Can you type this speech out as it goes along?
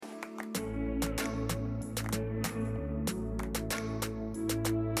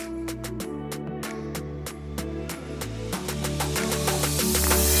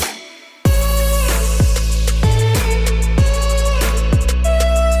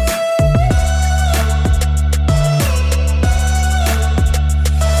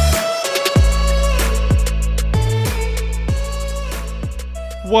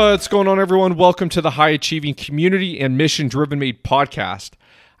What's going on, everyone? Welcome to the High Achieving Community and Mission Driven Made podcast.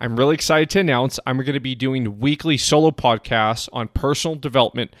 I'm really excited to announce I'm going to be doing weekly solo podcasts on personal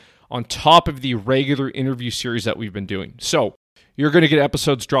development on top of the regular interview series that we've been doing. So you're going to get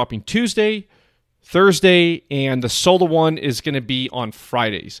episodes dropping Tuesday, Thursday, and the solo one is going to be on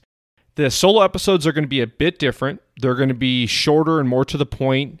Fridays. The solo episodes are going to be a bit different. They're going to be shorter and more to the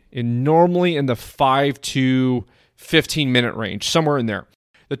point, and normally in the 5 to 15 minute range, somewhere in there.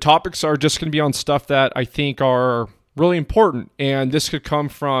 The topics are just going to be on stuff that I think are really important, and this could come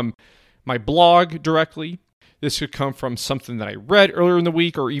from my blog directly. This could come from something that I read earlier in the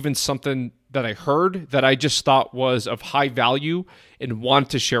week, or even something that I heard that I just thought was of high value and wanted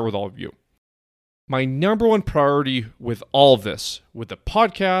to share with all of you. My number one priority with all of this, with the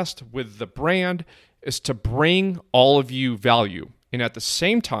podcast, with the brand, is to bring all of you value, and at the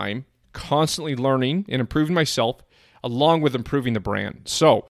same time, constantly learning and improving myself, along with improving the brand.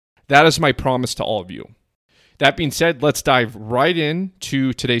 So that is my promise to all of you. That being said, let's dive right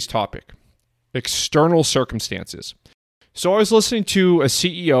into today's topic, external circumstances. So I was listening to a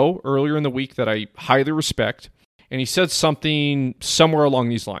CEO earlier in the week that I highly respect, and he said something somewhere along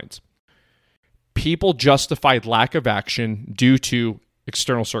these lines. People justify lack of action due to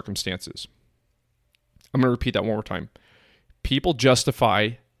external circumstances. I'm going to repeat that one more time. People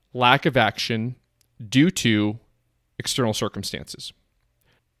justify lack of action due to external circumstances.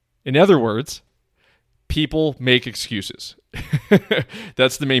 In other words, people make excuses.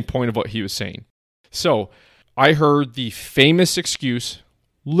 That's the main point of what he was saying. So I heard the famous excuse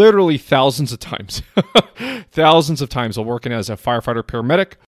literally thousands of times. Thousands of times while working as a firefighter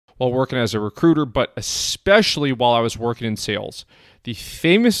paramedic, while working as a recruiter, but especially while I was working in sales. The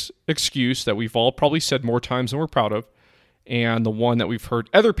famous excuse that we've all probably said more times than we're proud of, and the one that we've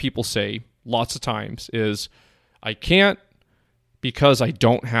heard other people say lots of times is, I can't because I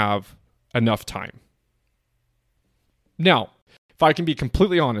don't have enough time. Now, if I can be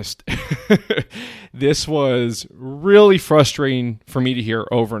completely honest, this was really frustrating for me to hear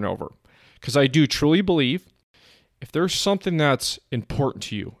over and over, because I do truly believe if there's something that's important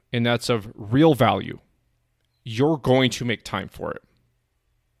to you and that's of real value, you're going to make time for it.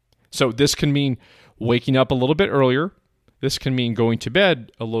 So this can mean waking up a little bit earlier. This can mean going to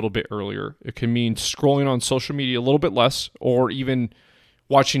bed a little bit earlier. It can mean scrolling on social media a little bit less, or even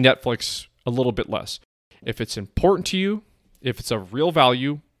watching Netflix a little bit less. If it's important to you, if it's of real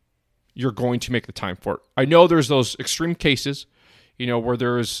value, you're going to make the time for it. I know there's those extreme cases, where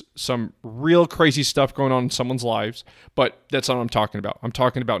there's some real crazy stuff going on in someone's lives, but that's not what I'm talking about. I'm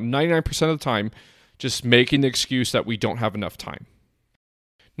talking about 99% of the time just making the excuse that we don't have enough time.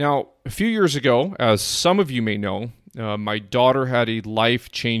 Now, a few years ago, as some of you may know, my daughter had a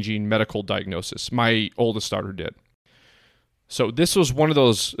life-changing medical diagnosis. My oldest daughter did. So this was one of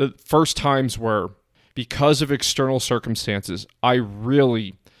those first times where, because of external circumstances, I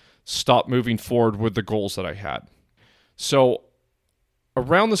really stopped moving forward with the goals that I had. So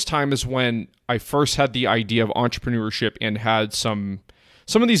around this time is when I first had the idea of entrepreneurship and had some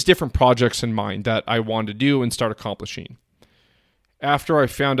of these different projects in mind that I wanted to do and start accomplishing. After I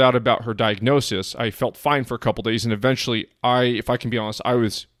found out about her diagnosis, I felt fine for a couple days, and eventually, if I can be honest, I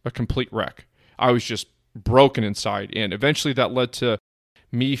was a complete wreck. I was just broken inside, and eventually that led to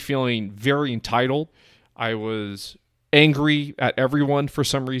me feeling very entitled. I was angry at everyone for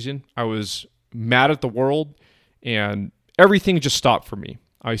some reason. I was mad at the world, and everything just stopped for me.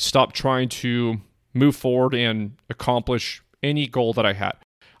 I stopped trying to move forward and accomplish any goal that I had.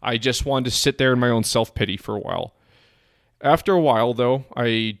 I just wanted to sit there in my own self-pity for a while. After a while, though,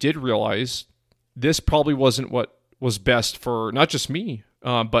 I did realize this probably wasn't what was best for not just me,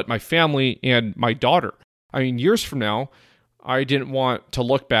 but my family and my daughter. I mean, years from now, I didn't want to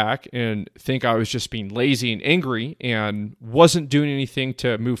look back and think I was just being lazy and angry and wasn't doing anything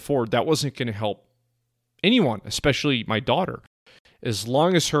to move forward. That wasn't going to help anyone, especially my daughter. As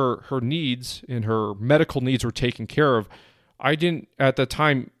long as her needs and her medical needs were taken care of, I didn't, at the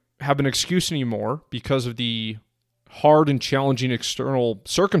time, have an excuse anymore because of the hard and challenging external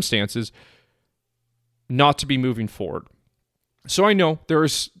circumstances not to be moving forward. So I know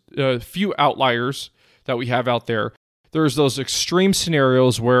there's a few outliers that we have out there. There's those extreme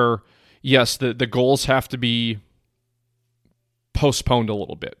scenarios where, yes, the goals have to be postponed a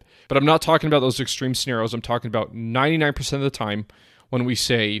little bit. But I'm not talking about those extreme scenarios. I'm talking about 99% of the time when we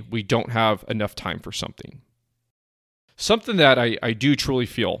say we don't have enough time for something. Something that I do truly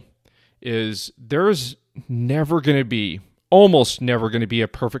feel is there's almost never going to be a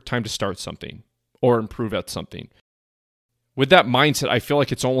perfect time to start something or improve at something. With that mindset, I feel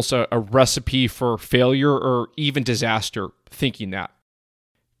like it's almost a recipe for failure or even disaster, thinking that.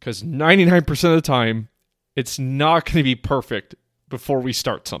 because 99% of the time, it's not going to be perfect before we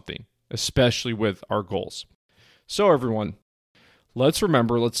start something, especially with our goals. So everyone,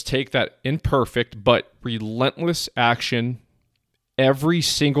 let's take that imperfect but relentless action every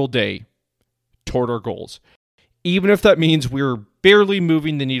single day toward our goals. Even if that means we're barely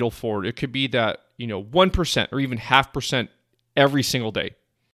moving the needle forward, it could be that, 1% or even 0.5% every single day.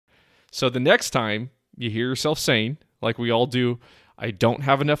 So the next time you hear yourself saying, like we all do, I don't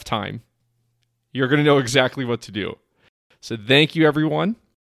have enough time, you're going to know exactly what to do. So thank you, everyone.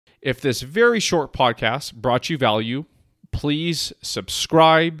 If this very short podcast brought you value, please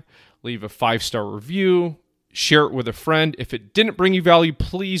subscribe, leave a 5-star review, share it with a friend. If it didn't bring you value,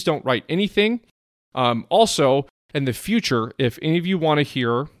 please don't write anything. Also, in the future, if any of you want to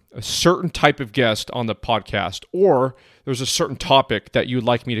hear a certain type of guest on the podcast, or there's a certain topic that you'd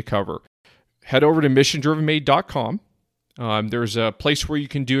like me to cover, head over to missiondrivenmade.com. There's a place where you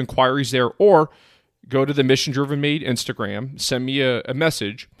can do inquiries there, or go to the Mission Driven Made Instagram, send me a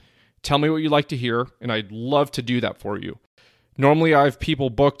message, tell me what you'd like to hear, and I'd love to do that for you. Normally, I have people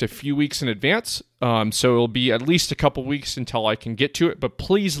booked a few weeks in advance, so it'll be at least a couple weeks until I can get to it, but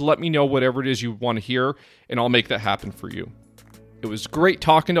please let me know whatever it is you want to hear, and I'll make that happen for you. It was great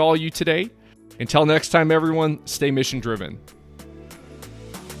talking to all of you today. Until next time, everyone, stay mission driven.